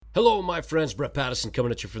Hello, my friends. Brett Patterson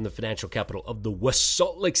coming at you from the financial capital of the West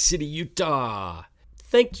Salt Lake City, Utah.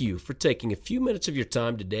 Thank you for taking a few minutes of your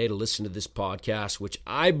time today to listen to this podcast, which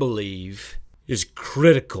I believe is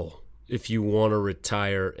critical if you want to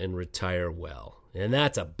retire and retire well. And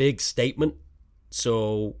that's a big statement.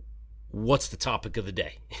 So what's the topic of the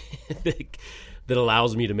day that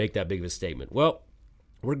allows me to make that big of a statement? Well,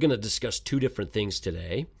 we're going to discuss two different things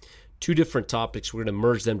today, two different topics. We're going to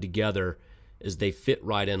merge them together as they fit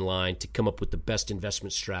right in line to come up with the best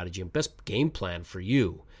investment strategy and best game plan for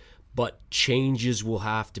you. But changes will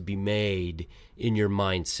have to be made in your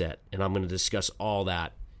mindset, and I'm going to discuss all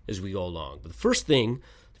that as we go along. But the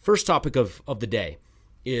first topic of the day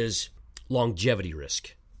is longevity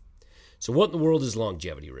risk. So what in the world is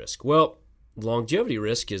longevity risk? Well, longevity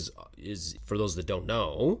risk is for those that don't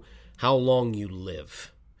know, how long you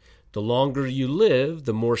live. The longer you live,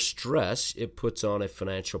 the more stress it puts on a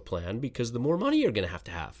financial plan because the more money you're going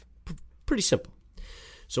to have. Pretty simple.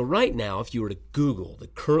 So right now, if you were to Google the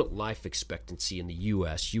current life expectancy in the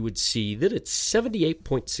U.S., you would see that it's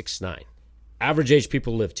 78.69. Average age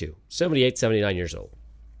people live to, 78, 79 years old.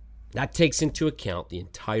 That takes into account the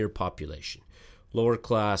entire population. Lower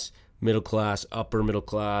class, middle class, upper middle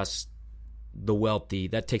class, the wealthy,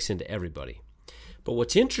 that takes into everybody. But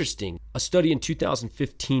what's interesting, a study in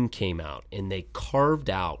 2015 came out and they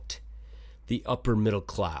carved out the upper middle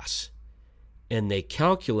class. And they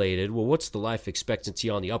calculated, well, what's the life expectancy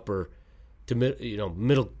on the upper to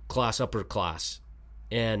middle class, upper class,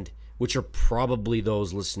 and which are probably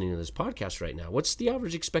those listening to this podcast right now. What's the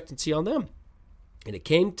average expectancy on them? And it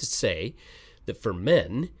came to say that for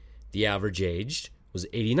men, the average age was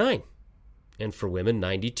 89, and for women,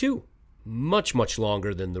 92. Much, much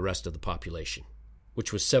longer than the rest of the population,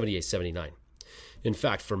 which was 78, 79. In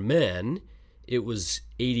fact, for men, it was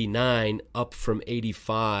 89 up from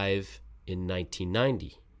 85 in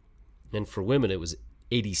 1990. And for women, it was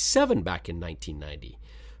 87 back in 1990.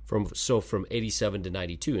 From 87 to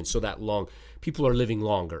 92. And so that long, people are living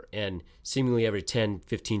longer. And seemingly every 10,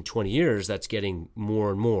 15, 20 years, that's getting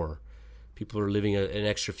more and more. People are living an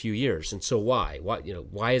extra few years. And so why?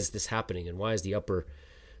 Why is this happening? And why is the upper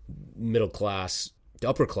middle class, the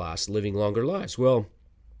upper class living longer lives? Well,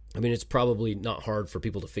 I mean, it's probably not hard for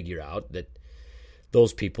people to figure out that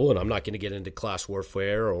those people, and I'm not going to get into class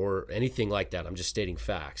warfare or anything like that. I'm just stating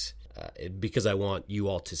facts because I want you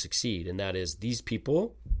all to succeed. And that is, these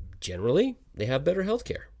people, generally, they have better health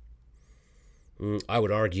care. I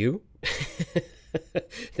would argue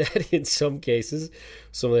that in some cases,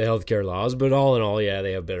 some of the healthcare laws, but all in all, yeah,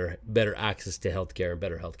 they have better access to healthcare and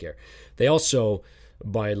better healthcare. They also,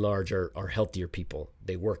 by and large, are healthier people.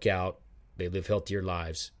 They work out, they live healthier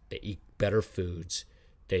lives, they eat better foods,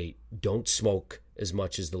 they don't smoke as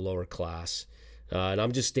much as the lower class, and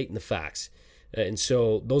I'm just stating the facts. And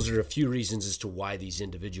so those are a few reasons as to why these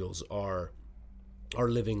individuals are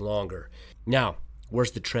living longer. Now,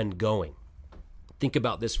 where's the trend going? Think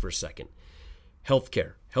about this for a second.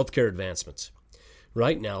 Healthcare advancements.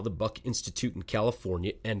 Right now, the Buck Institute in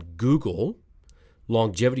California and Google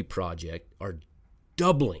Longevity Project are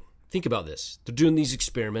doubling. Think about this. They're doing these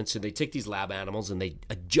experiments and they take these lab animals and they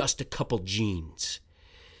adjust a couple genes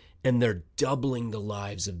and they're doubling the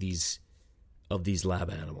lives of these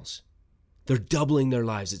lab animals. They're doubling their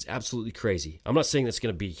lives. It's absolutely crazy. I'm not saying that's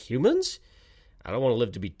going to be humans. I don't want to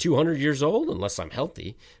live to be 200 years old unless I'm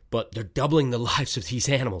healthy, but they're doubling the lives of these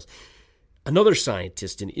animals. Another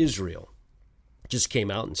scientist in Israel just came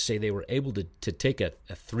out and say they were able to take a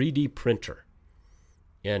 3D printer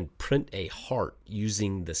and print a heart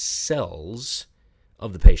using the cells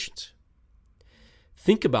of the patients.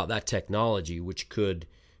 Think about that technology, which could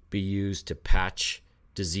be used to patch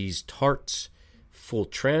diseased hearts, full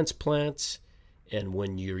transplants, and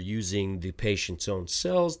when you're using the patient's own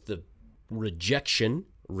cells, the rejection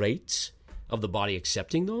rates of the body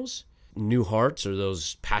accepting those new hearts or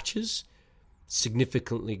those patches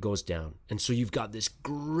significantly goes down. And so you've got this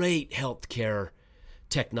great healthcare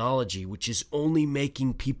technology, which is only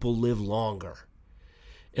making people live longer.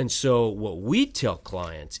 And so what we tell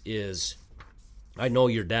clients is, I know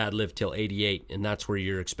your dad lived till 88, and that's where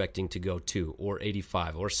you're expecting to go to, or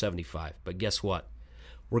 85 or 75. But guess what?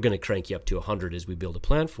 We're going to crank you up to 100 as we build a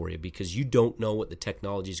plan for you because you don't know what the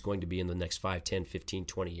technology is going to be in the next 5, 10, 15,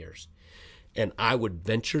 20 years. And I would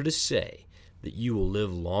venture to say that you will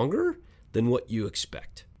live longer than what you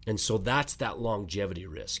expect. And so that's that longevity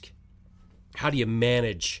risk. How do you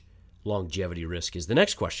manage longevity risk is the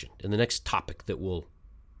next question and the next topic that we'll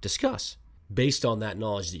discuss. Based on that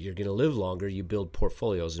knowledge that you're going to live longer, you build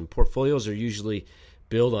portfolios. And portfolios are usually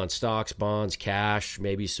built on stocks, bonds, cash,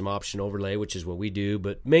 maybe some option overlay, which is what we do,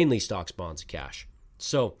 but mainly stocks, bonds, and cash.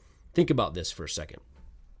 So think about this for a second.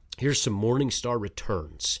 Here's some Morningstar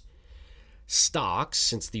returns. Stocks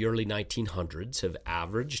since the early 1900s have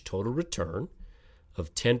averaged total return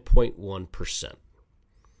of 10.1%.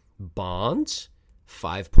 Bonds,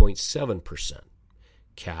 5.7%.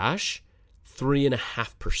 Cash,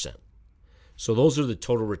 3.5%. So those are the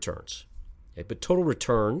total returns. Okay, but total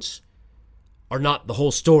returns are not the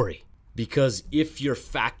whole story, because if you're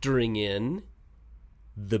factoring in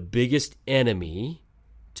the biggest enemy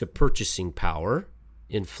to purchasing power,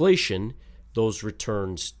 inflation, those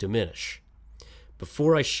returns diminish.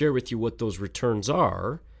 Before I share with you what those returns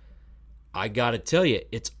are, I got to tell you,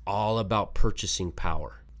 it's all about purchasing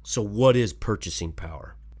power. So what is purchasing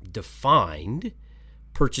power? Defined,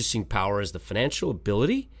 purchasing power is the financial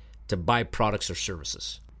ability to buy products or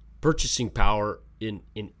services. Purchasing power in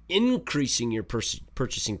increasing your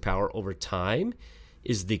purchasing power over time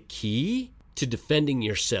is the key to defending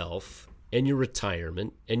yourself and your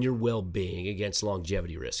retirement and your well-being against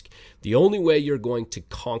longevity risk. The only way you're going to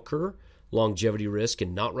conquer longevity risk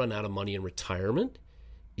and not run out of money in retirement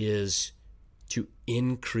is to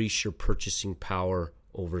increase your purchasing power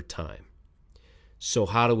over time. So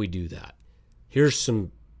how do we do that? Here's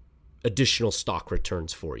some additional stock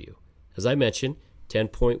returns for you. As I mentioned,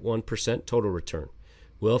 10.1% total return.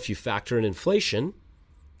 Well, if you factor in inflation,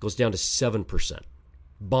 it goes down to 7%.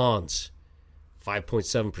 Bonds,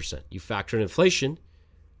 5.7%. You factor in inflation,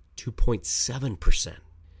 2.7%.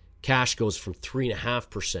 Cash goes from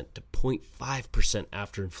 3.5% to 0.5%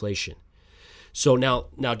 after inflation. So now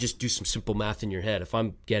just do some simple math in your head. If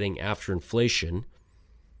I'm getting after inflation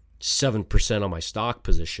 7% on my stock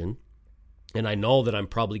position, and I know that I'm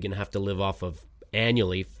probably going to have to live off of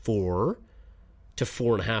annually 4 to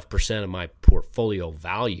 4.5% of my portfolio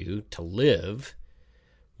value to live,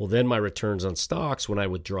 well, then my returns on stocks, when I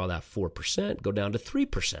withdraw that 4%, go down to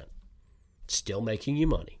 3%. Still making you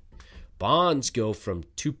money. Bonds go from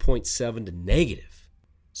 2.7 to negative.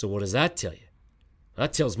 So what does that tell you?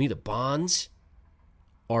 That tells me the bonds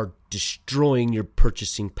are destroying your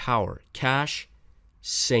purchasing power. Cash,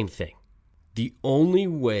 same thing. The only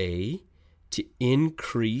way to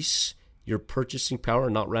increase your purchasing power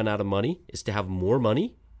and not run out of money is to have more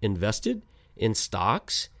money invested in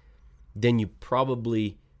stocks than you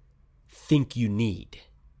probably think you need.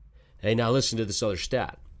 Hey, now listen to this other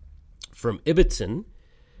stat. From Ibbotson,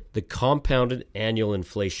 the compounded annual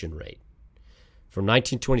inflation rate from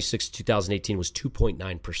 1926 to 2018 was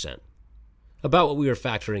 2.9%. About what we were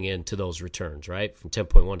factoring into those returns, right? From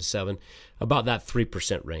 10.1 to 7, about that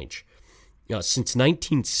 3% range. Since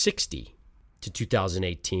 1960 to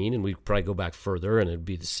 2018, and we probably go back further, and it'd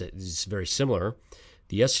be it's very similar,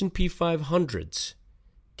 the S&P 500's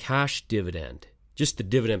cash dividend, just the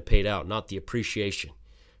dividend paid out, not the appreciation,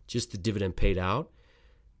 just the dividend paid out,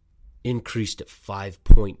 increased at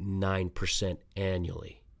 5.9%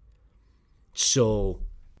 annually. So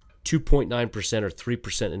 2.9% or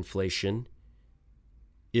 3% inflation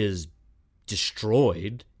is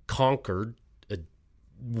destroyed, conquered,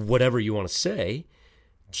 whatever you want to say,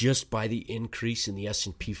 just by the increase in the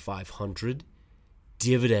S&P 500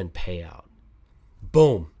 dividend payout.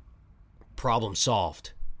 Boom. Problem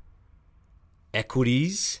solved.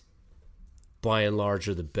 Equities, by and large,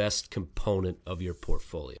 are the best component of your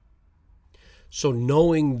portfolio. So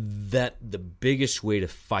knowing that the biggest way to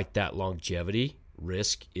fight that longevity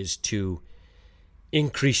risk is to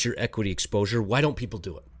increase your equity exposure, why don't people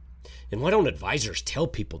do it? And why don't advisors tell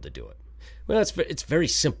people to do it? Well, it's very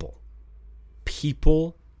simple.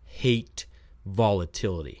 People hate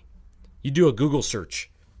volatility. You do a Google search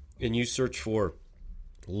and you search for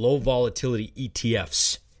low volatility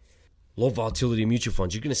ETFs, low volatility mutual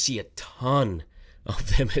funds. You're going to see a ton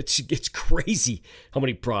of them. It's crazy how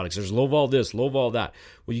many products. There's low vol this, low vol that.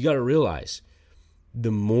 Well, you got to realize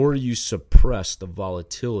the more you suppress the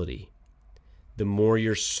volatility, the more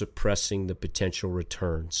you're suppressing the potential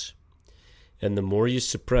returns. And the more you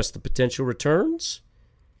suppress the potential returns,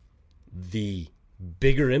 the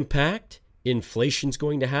bigger impact inflation's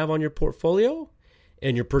going to have on your portfolio,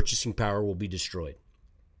 and your purchasing power will be destroyed.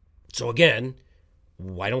 So again,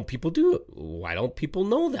 why don't people do it? Why don't people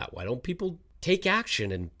know that? Why don't people take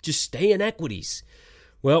action and just stay in equities?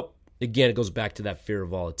 Well, again, it goes back to that fear of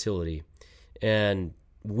volatility. And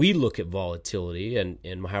we look at volatility,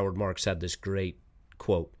 and Howard Marks had this great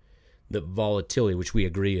quote, that volatility, which we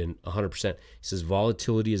agree in 100%, he says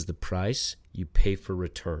volatility is the price you pay for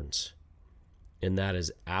returns. And that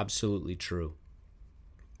is absolutely true.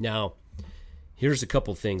 Now, here's a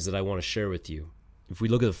couple things that I want to share with you. If we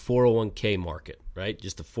look at the 401k market, right,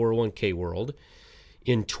 just the 401k world,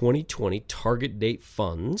 in 2020, target date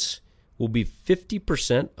funds will be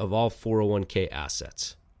 50% of all 401k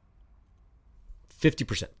assets.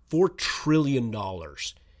 50%. $4 trillion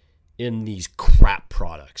in these crap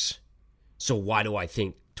products. So why do I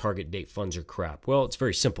think target date funds are crap? Well, it's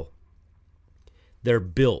very simple. They're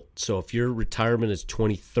built. So if your retirement is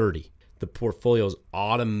 2030, the portfolio is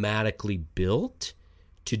automatically built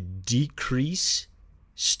to decrease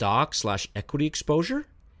stock/equity exposure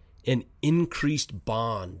and increased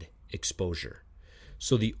bond exposure.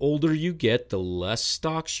 So the older you get, the less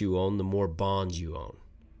stocks you own, the more bonds you own.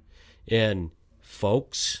 And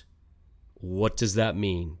folks, what does that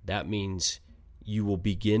mean? That means you will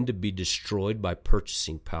begin to be destroyed by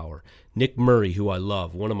purchasing power. Nick Murray, who I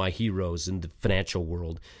love, one of my heroes in the financial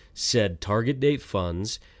world, said target date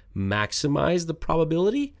funds maximize the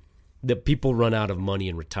probability that people run out of money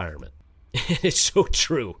in retirement. It's so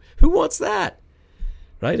true. Who wants that?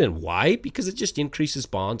 Right? And why? Because it just increases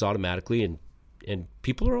bonds automatically, and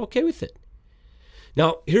people are okay with it.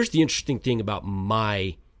 Now, here's the interesting thing about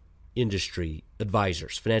my industry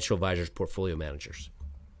advisors, financial advisors, portfolio managers.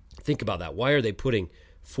 Think about that. Why are they putting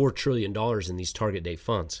 $4 trillion in these target date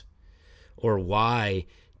funds? Or why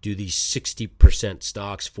do these 60%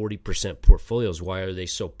 stocks, 40% portfolios, why are they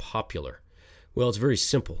so popular? Well, it's very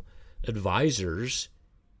simple. Advisors,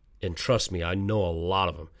 and trust me, I know a lot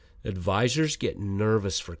of them, advisors get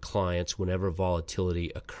nervous for clients whenever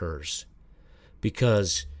volatility occurs.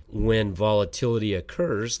 Because when volatility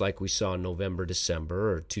occurs, like we saw in November,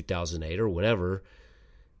 December, or 2008 or whatever,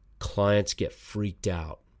 clients get freaked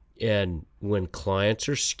out. And when clients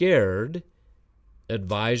are scared,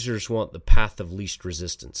 advisors want the path of least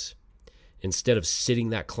resistance. Instead of sitting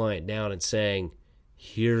that client down and saying,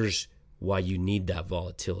 here's why you need that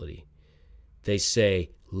volatility, they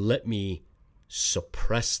say, let me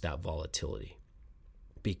suppress that volatility.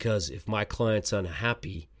 Because if my client's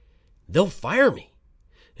unhappy, they'll fire me.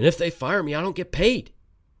 And if they fire me, I don't get paid.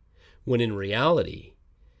 When in reality,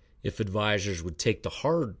 if advisors would take the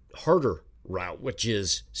harder route, which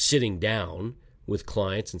is sitting down with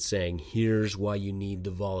clients and saying, here's why you need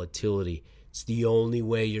the volatility. It's the only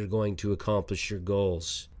way you're going to accomplish your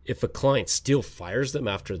goals. If a client still fires them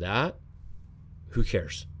after that, who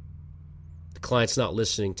cares? The client's not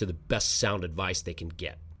listening to the best sound advice they can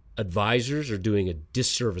get. Advisors are doing a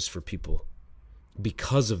disservice for people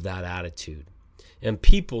because of that attitude. And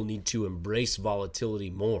people need to embrace volatility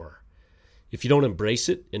more. If you don't embrace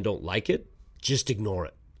it and don't like it, just ignore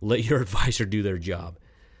it. Let your advisor do their job.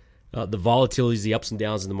 The volatilities, the ups and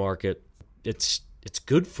downs in the market, it's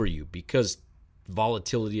good for you because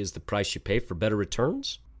volatility is the price you pay for better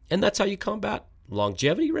returns. And that's how you combat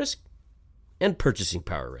longevity risk and purchasing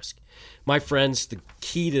power risk. My friends, the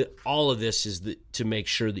key to all of this is to make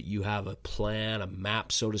sure that you have a plan, a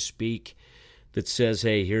map, so to speak, that says,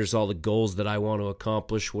 hey, here's all the goals that I want to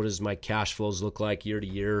accomplish. What does my cash flows look like year to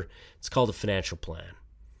year? It's called a financial plan.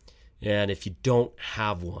 And if you don't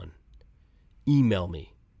have one, email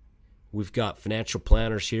me. We've got financial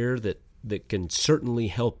planners here that can certainly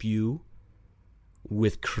help you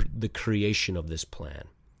with the creation of this plan.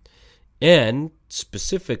 And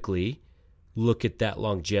specifically, look at that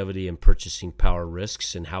longevity and purchasing power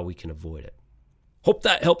risks and how we can avoid it. Hope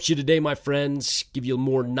that helps you today, my friends. Give you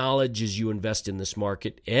more knowledge as you invest in this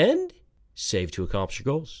market and save to accomplish your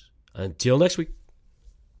goals. Until next week,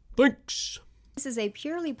 thanks. This is a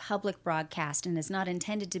purely public broadcast and is not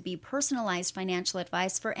intended to be personalized financial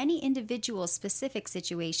advice for any individual's specific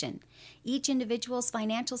situation. Each individual's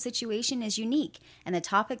financial situation is unique, and the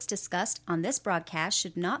topics discussed on this broadcast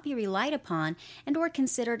should not be relied upon and or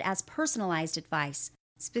considered as personalized advice.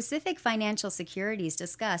 Specific financial securities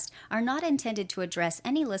discussed are not intended to address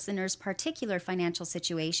any listener's particular financial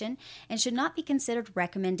situation and should not be considered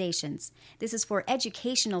recommendations. This is for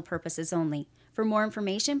educational purposes only. For more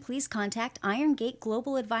information, please contact Iron Gate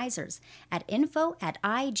Global Advisors at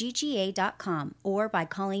info@igga.com or by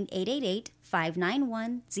calling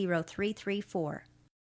 888-591-0334.